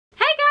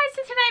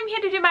I'm here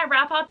to do my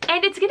wrap up,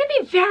 and it's gonna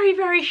be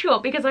very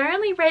short because I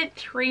only read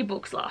 3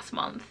 books last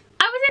month.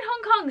 I was in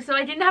Hong Kong, so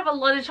I didn't have a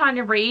lot of time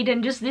to read,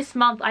 and just this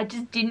month I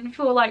just didn't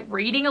feel like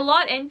reading a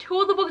lot, and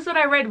 2 of the books that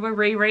I read were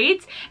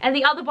rereads, and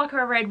the other book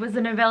I read was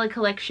a novella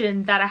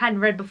collection that I hadn't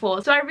read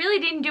before. So I really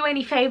didn't do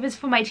any favors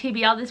for my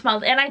TBR this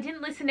month, and I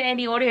didn't listen to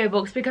any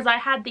audiobooks because I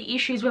had the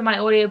issues with my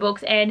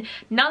audiobooks and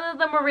none of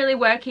them were really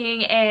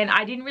working, and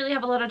I didn't really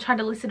have a lot of time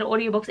to listen to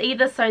audiobooks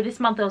either. So this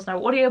month there was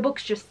no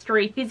audiobooks, just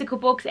 3 physical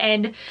books,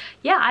 and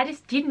yeah, I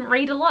just didn't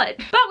read a lot.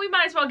 But we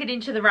might as well get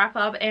into the wrap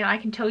up, and I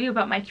can tell you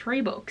about my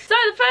 3 books. So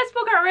the first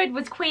book I read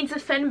was Queens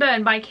of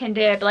Fenburn by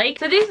Abbeyleec.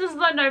 So this is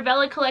the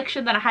novella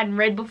collection that I hadn't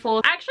read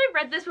before. I actually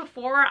read this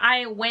before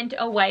I went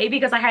away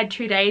because I had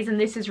 2 days, and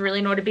this is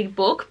really not a big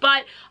book,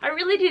 but I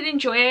really did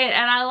enjoy it,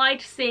 and I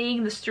liked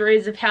seeing the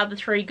stories of how the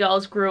 3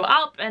 girls grew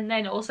up, and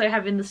then also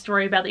having the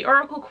story about the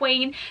Oracle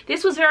Queen.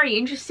 This was very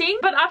interesting,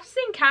 but after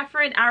seeing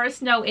Catherine,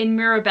 Aristnell, and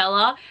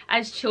Mirabella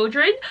as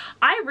children,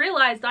 I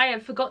realized I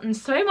have forgotten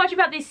so much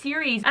about this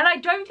series, and I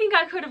don't think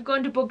I could have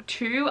gone to book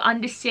 2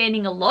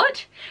 understanding a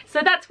lot.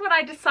 So that's when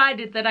I decided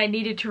that I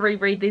needed to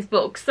reread this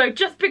book. So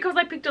just because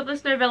I picked up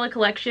this novella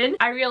collection,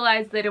 I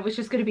realized that it was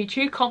just going to be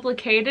too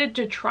complicated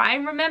to try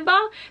and remember,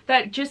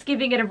 that just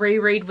giving it a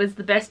reread was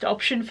the best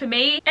option for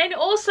me. And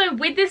also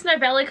with this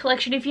novella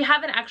collection, if you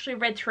haven't actually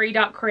read 3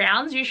 Dark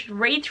Crowns, you should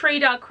read 3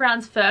 Dark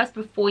Crowns first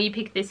before you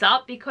pick this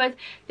up, because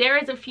there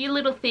is a few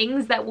little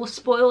things that will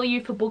spoil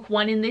you for book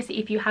 1 in this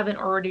if you haven't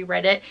already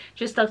read it.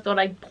 Just I thought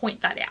I'd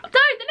point that out. So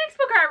the next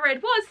book I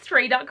read was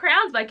 3 Dark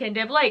Crowns by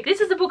Abbeyleec. This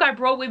is a book I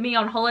brought with me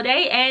on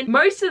holiday, and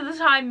most of the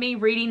time me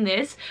reading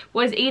this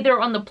was either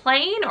on the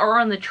plane or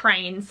on the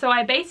train. So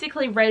I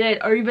basically read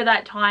it over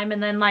that time,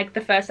 and then like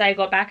the first day I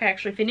got back I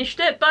actually finished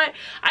it. But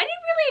I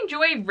didn't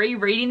really enjoy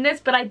rereading this,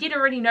 but I did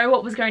already know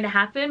what was going to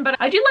happen. But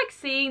I do like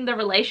seeing the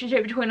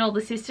relationship between all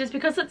the sisters,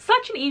 because it's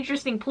such an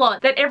interesting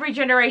plot that every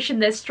generation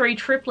there's 3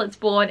 triplets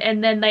born,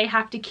 and then they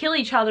have to kill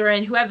each other,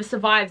 and whoever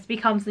survives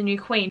becomes the new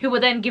queen, who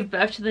will then give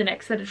birth to the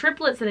next set of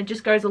triplets, and it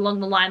just goes along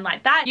the line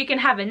like that. You can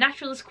have a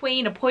naturalist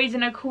queen, a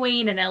poisoner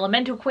queen, an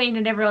elemental queen,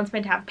 and everyone's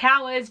meant to have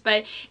powers.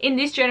 But in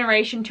this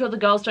generation 2 of the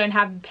girls don't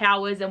have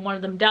powers and one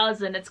of them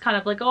does, and it's kind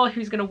of like, oh,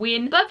 who's gonna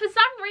win? But for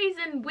some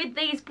reason with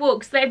these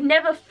books, they've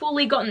never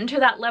fully gotten to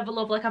that level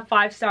of like a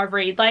 5-star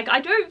read. Like, I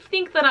don't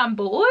think that I'm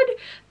bored,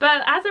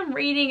 but as I'm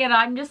reading it,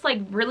 I'm just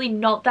like really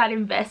not that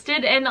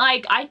invested. And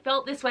like, I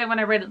felt this way when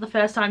I read it the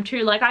first time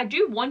too. Like, I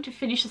do want to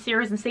finish the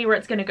series and see where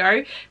it's gonna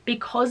go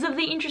because of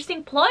the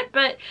interesting plot,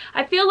 but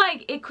I feel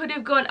like it could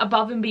have gone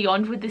above and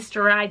beyond with this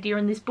story idea,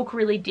 and this book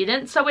really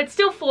didn't. So it's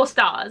still 4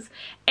 stars,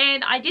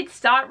 and I did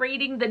start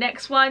reading the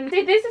next one.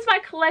 See, this is my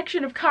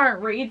collection of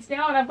current reads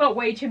now, and I've got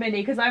way too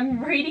many because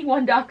I'm reading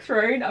One Dark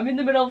Throne, I'm in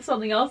the middle of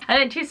something else, and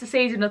then Tis the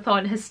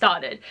Season-a-thon has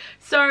started.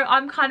 So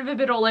I'm kind of a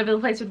bit all over the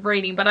place with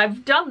reading, but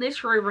I've done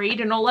this reread,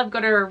 and all I've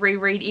got to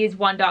reread is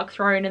One Dark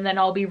Throne, and then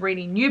I'll be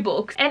reading new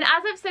books. And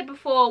as I've said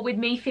before, with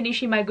me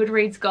finishing my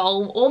Goodreads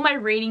goal, all my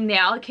reading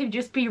now can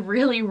just be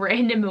really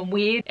random and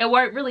weird. It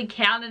won't really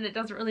count, and it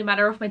doesn't really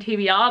matter off my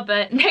TBR,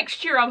 but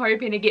next year I'm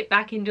hoping to get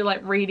back into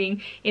like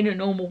reading in a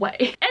normal way.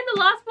 And the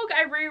last book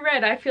I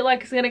reread, I feel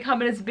like it's going to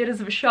come in as a bit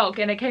of a shock,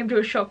 and it came to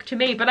a shock to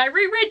me, but I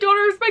reread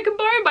Daughter of Smoke and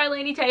Bone by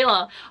Laini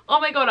Taylor. Oh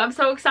my god, I'm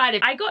so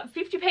excited. I got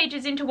 50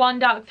 pages into One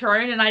Dark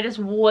Throne, and I just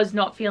was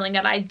not feeling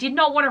it. I did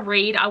not want to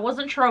read. I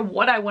wasn't sure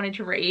what I wanted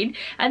to read,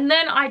 and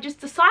then I just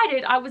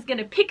decided I was going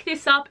to pick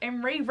this up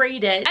and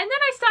reread it. And then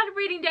I started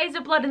reading Days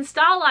of Blood and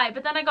Starlight,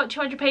 but then I got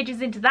 200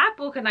 pages into that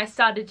book and I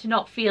started to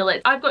not feel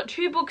it. I've got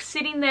 2 books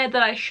sitting there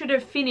that I should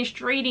have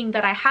finished reading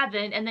that I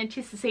haven't, and then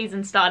Tis the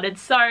Season started.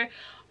 So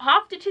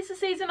after Tis the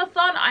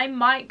Season-a-thon, I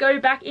might go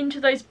back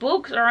into those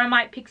books, or I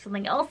might pick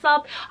something else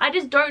up. I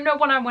just don't know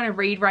what I want to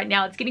read right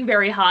now. It's getting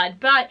very hard,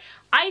 but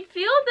I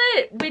feel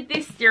that with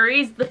this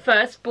series, the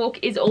first book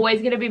is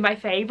always going to be my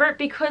favorite,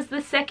 because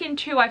the second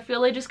 2 I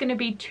feel are just going to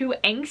be too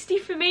angsty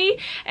for me.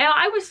 And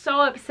I was so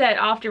upset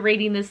after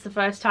reading this the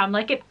first time,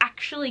 like it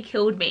actually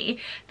killed me,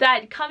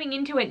 that coming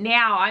into it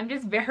now I'm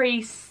just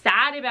very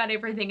sad about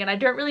everything, and I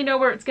don't really know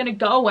where it's going to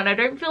go, and I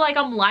don't feel like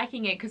I'm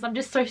liking it because I'm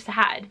just so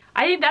sad.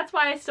 I think that's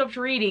why I stopped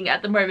reading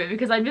at the moment,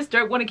 because I just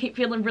don't want to keep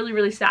feeling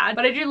really sad.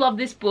 But I do love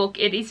this book.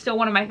 It is still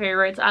one of my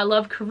favorites. I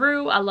love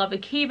Karoo, I love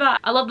Akiva,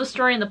 I love the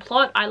story and the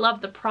plot, I love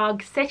the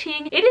Prague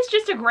setting. It is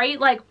just a great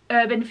like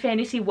urban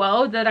fantasy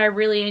world that I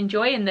really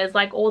enjoy, and there's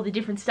like all the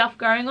different stuff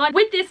going on.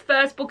 With this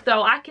first book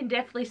though, I can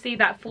definitely see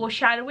that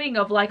foreshadowing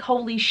of like,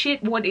 holy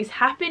shit, what is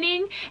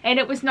happening? And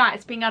it was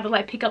nice being able to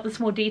like pick up the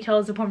small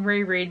details upon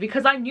reread,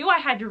 because I knew I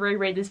had to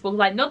reread this book.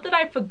 Like, not that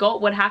I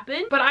forgot what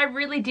happened, but I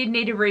really did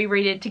need to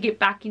reread it to get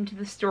back into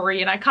the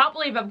story. And I can't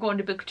believe I've gone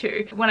to book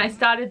 2 when I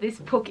started this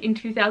book in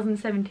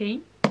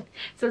 2017.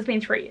 So it's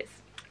been 3 years.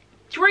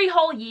 3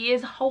 whole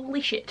years, holy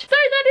shit. So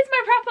that is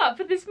my wrap up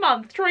for this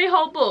month, 3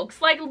 whole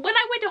books. Like when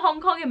I went to Hong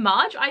Kong in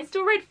March, I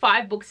still read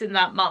 5 books in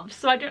that month.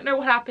 So I don't know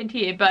what happened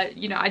here, but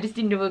you know, I just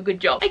didn't do a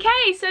good job.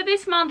 Okay, so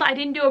this month I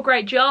didn't do a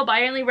great job.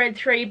 I only read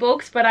 3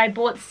 books, but I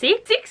bought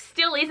 6. 6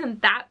 still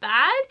isn't that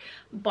bad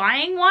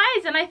buying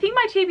wise, and I think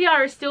my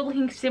TBR is still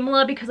looking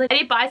similar because I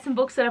did buy some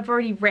books that I've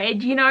already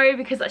read, you know,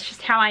 because that's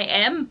just how I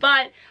am.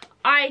 But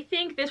I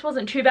think this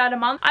wasn't too bad a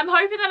month. I'm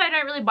hoping that I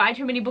don't really buy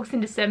too many books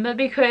in December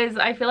because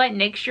I feel like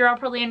next year I'll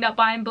probably end up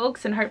buying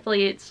books, and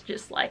hopefully it's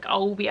just like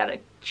I'll be able to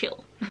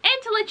chill. And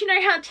to let you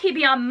know how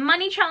TBR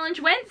money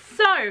challenge went,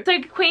 so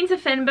Queens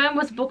of Fenburn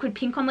was a book with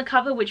pink on the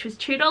cover, which was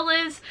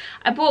 $2.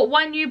 I bought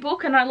 1 new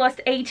book and I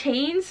lost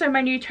 18, so my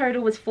new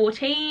total was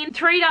 14.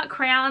 3 Dark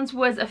Crowns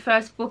was a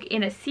first book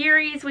in a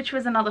series, which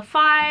was another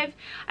 5.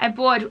 I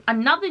bought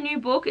another new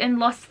book and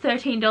lost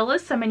 $13,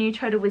 so my new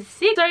total was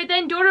 6. So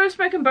then Daughter of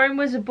Smoke and Bone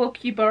was a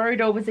book you borrowed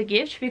or was a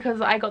gift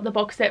because I got the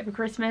box set for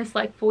Christmas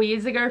like 4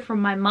 years ago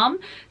from my mum,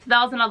 so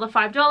that was another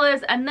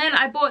 $5. And then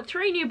I bought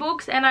 3 new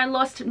books and I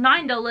lost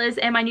 $9,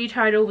 and my new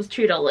total was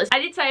 $2. I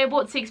did say I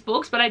bought 6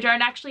 books, but I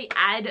don't actually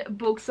add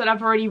books that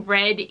I've already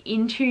read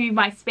into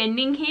my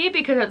spending here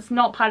because it's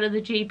not part of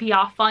the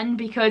GPR fund,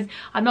 because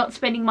I'm not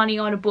spending money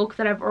on a book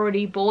that I've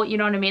already bought, you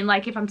know what I mean?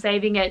 Like if I'm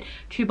saving it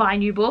to buy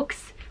new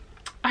books.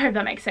 I hope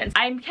that makes sense.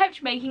 I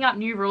kept making up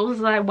new rules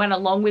as I went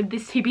along with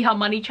this TBR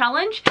money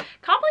challenge.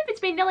 Can't believe it's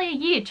been nearly a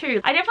year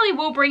too. I definitely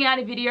will bring out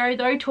a video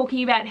though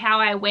talking about how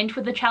I went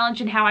with the challenge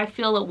and how I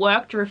feel it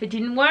worked or if it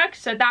didn't work.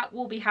 So that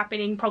will be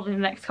happening probably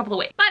in the next couple of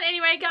weeks. But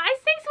anyway guys,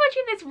 thanks for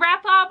watching this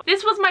wrap up.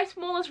 This was my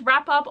smallest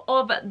wrap up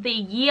of the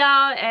year,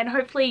 and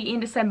hopefully in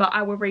December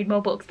I will read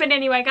more books. But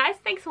anyway guys,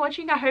 thanks for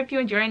watching. I hope you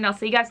enjoyed and I'll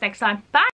see you guys next time. Bye!